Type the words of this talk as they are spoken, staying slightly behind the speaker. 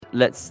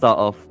let's start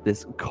off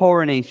this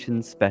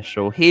coronation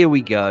special. Here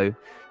we go.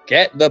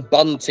 Get the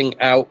bunting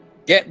out,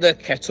 get the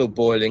kettle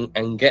boiling,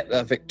 and get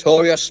the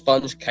Victoria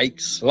sponge cake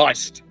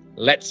sliced.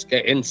 Let's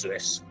get into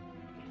this.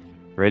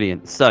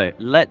 Brilliant. So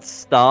let's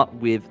start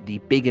with the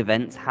big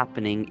events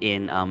happening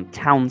in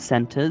town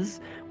centres.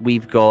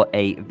 We've got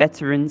a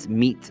veterans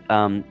meet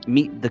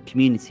the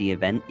community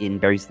event in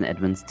Bury St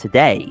Edmunds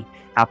today,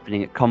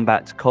 happening at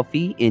Combat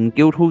Coffee in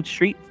Guildhall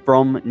Street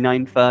from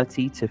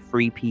 9:30 to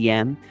 3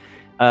 p.m.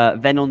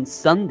 Then on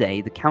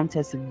Sunday, the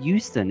Countess of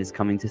Euston is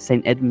coming to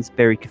St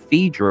Edmundsbury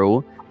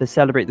Cathedral to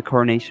celebrate the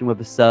coronation with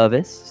a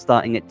service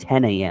starting at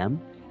 10 a.m.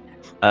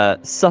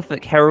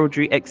 Suffolk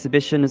Heraldry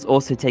exhibition is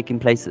also taking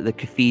place at the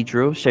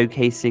cathedral,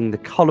 showcasing the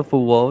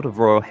colourful world of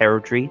royal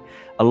heraldry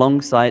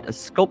alongside a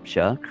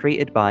sculpture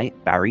created by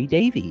Barry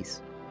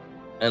Davies.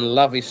 And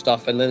lovely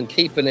stuff. And then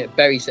keeping it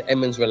Bury St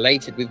Edmunds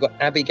related, we've got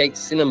Abbey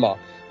Cinema.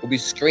 We'll be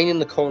screening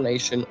the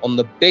coronation on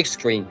the big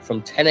screen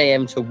from 10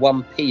 a.m. to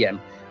 1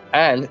 p.m.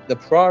 And the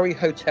Priory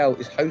Hotel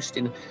is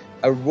hosting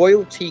a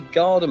royalty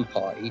garden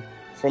party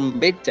from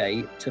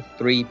midday to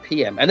 3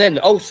 p.m. And then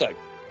also,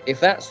 if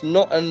that's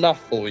not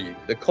enough for you,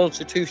 the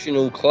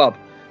Constitutional Club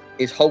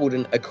is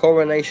holding a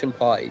coronation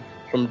party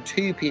from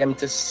 2 p.m.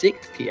 to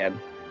 6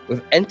 p.m.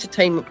 with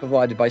entertainment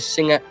provided by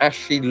singer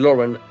Ashley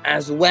Lauren,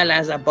 as well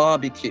as a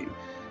barbecue.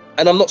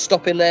 And I'm not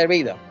stopping there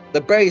either.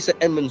 The Bury St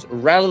Edmunds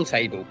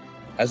Roundtable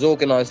has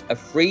organised a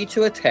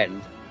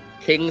free-to-attend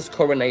King's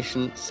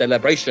Coronation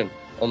celebration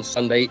on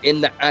Sunday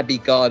in the Abbey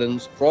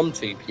Gardens from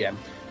 2 p.m,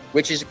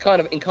 which is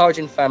kind of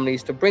encouraging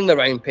families to bring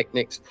their own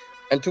picnics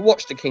and to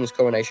watch the King's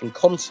Coronation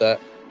concert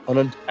on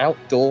an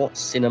outdoor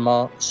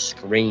cinema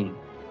screen.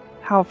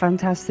 How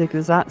fantastic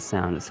does that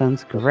sound? It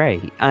sounds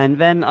great. And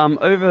then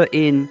over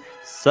in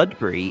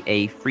Sudbury,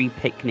 a free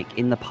picnic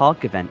in the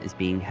park event is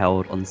being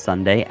held on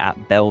Sunday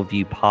at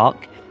Bellevue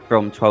Park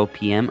from 12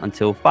 p.m.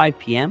 until 5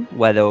 p.m,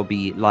 where there will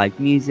be live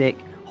music,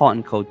 hot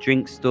and cold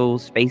drink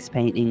stalls, face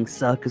painting,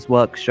 circus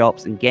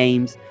workshops and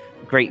games.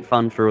 Great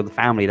fun for all the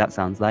family, that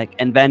sounds like.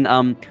 And then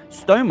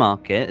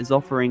Stowmarket is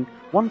offering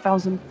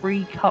 1,000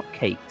 free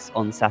cupcakes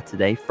on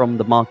Saturday from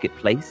the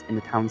marketplace in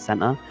the town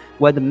centre,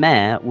 where the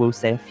mayor will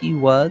say a few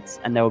words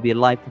and there will be a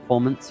live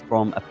performance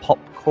from a pop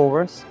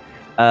chorus.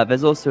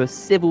 There's also a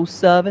civil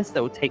service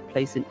that will take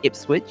place in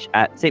Ipswich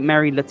at St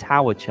Mary Le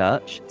Tower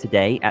Church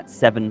today at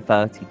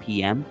 7:30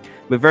 p.m,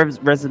 with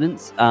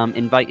residents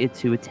invited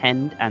to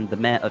attend, and the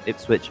mayor of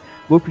Ipswich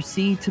will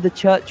proceed to the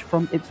church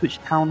from Ipswich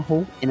Town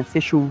Hall in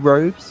official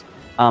robes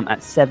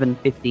at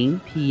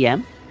 7:15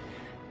 p.m.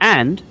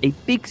 And a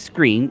big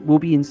screen will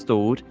be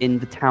installed in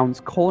the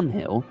town's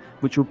Cornhill,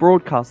 which will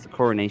broadcast the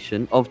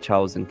coronation of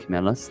Charles and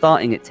Camilla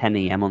starting at 10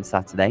 a.m. on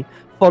Saturday,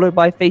 followed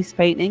by face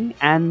painting.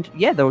 And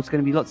yeah, there's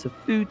going to be lots of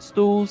food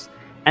stalls,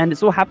 and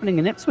it's all happening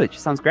in Ipswich.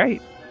 Sounds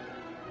great.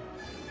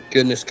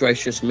 Goodness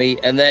gracious me.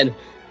 And then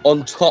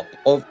on top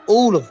of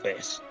all of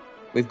this,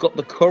 we've got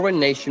the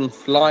Coronation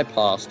Fly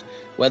Past,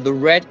 where the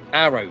Red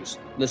Arrows,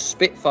 the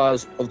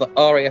Spitfires of the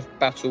RAF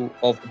Battle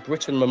of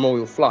Britain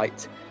Memorial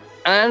Flight,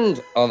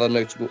 and other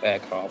notable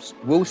aircrafts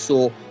will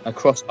soar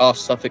across our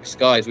Suffolk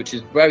skies, which is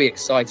very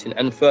exciting.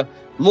 And for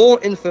more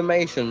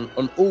information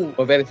on all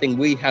of everything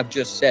we have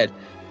just said,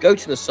 go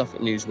to the Suffolk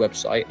News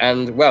website.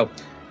 And well,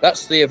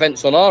 that's the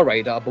events on our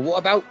radar. But what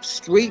about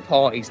street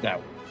parties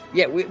now?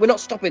 Yeah, we're not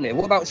stopping there.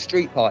 What about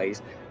street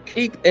parties?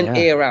 Keep an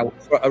ear out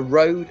for a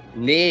road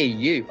near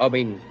you. I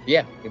mean,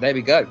 yeah, there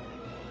we go.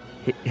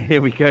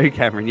 Here we go,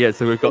 Cameron. Yeah,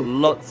 so we've got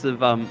lots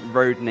of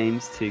road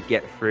names to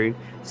get through.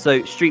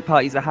 So street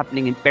parties are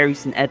happening in Bury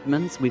St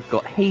Edmunds. We've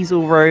got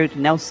Hazel Road,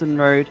 Nelson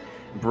Road,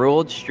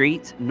 Broad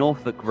Street,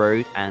 Norfolk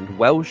Road and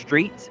Wells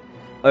Street.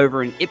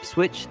 Over in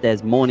Ipswich,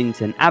 there's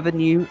Mornington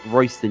Avenue,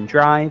 Royston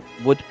Drive,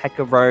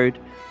 Woodpecker Road,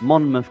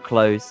 Monmouth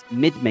Close,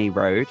 Midmay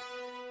Road,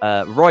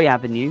 Roy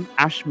Avenue,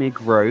 Ashmere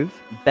Grove,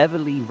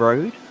 Beverley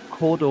Road,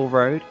 Cawdor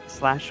Road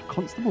 /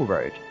 Constable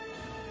Road.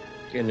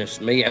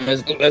 Goodness me. And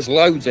there's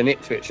loads in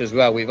Ipswich as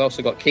well. We've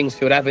also got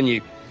Kingsfield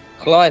Avenue,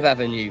 Clive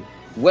Avenue,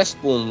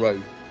 Westbourne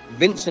Road,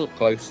 Vincent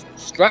Close,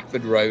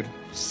 Stratford Road,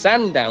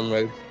 Sandown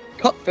Road,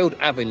 Cutfield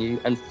Avenue,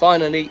 and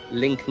finally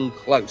Lincoln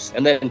Close.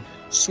 And then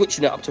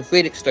switching it up to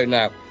Felixstowe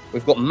now,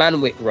 we've got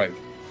Manwick Road,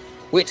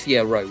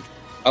 Whittier Road,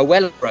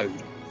 Owella Road,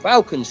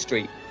 Falcon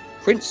Street,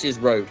 Princes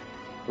Road,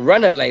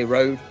 Ranelagh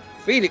Road,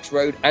 Felix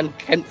Road, and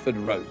Kentford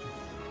Road.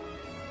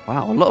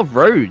 Wow, a lot of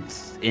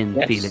roads in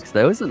Felix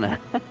though, isn't there?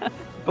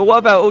 But what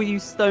about all you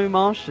Stowe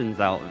Martians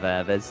out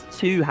there? There's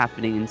two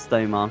happening in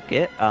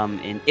Stowmarket,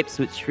 in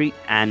Ipswich Street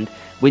and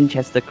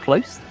Winchester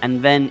Close.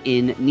 And then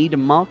in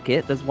Needham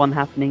Market, there's one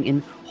happening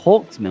in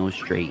Hawksmill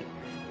Street.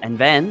 And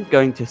then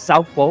going to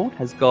Southwold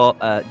has got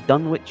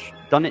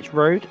Dunwich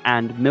Road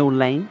and Mill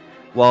Lane.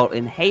 While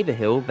in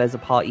Haverhill, there's a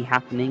party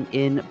happening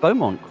in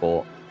Beaumont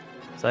Court.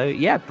 So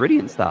yeah,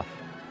 brilliant stuff.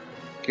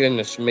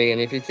 Goodness me.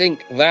 And if you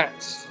think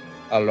that's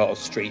a lot of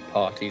street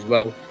parties,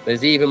 well,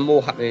 there's even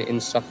more happening in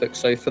Suffolk.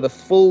 So for the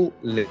full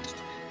list,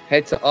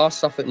 head to our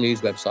Suffolk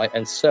News website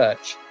and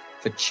search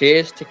for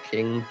Cheers to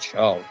King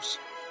Charles.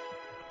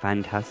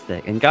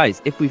 Fantastic. And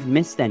guys, if we've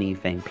missed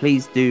anything,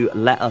 please do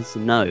let us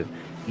know.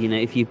 You know,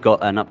 if you've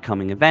got an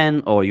upcoming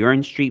event or your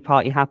own street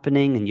party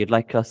happening and you'd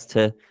like us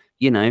to,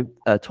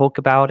 talk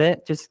about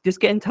it, just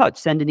get in touch.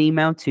 Send an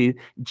email to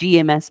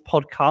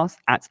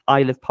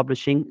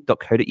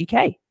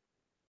gmspodcast@ilivpublishing.co.uk.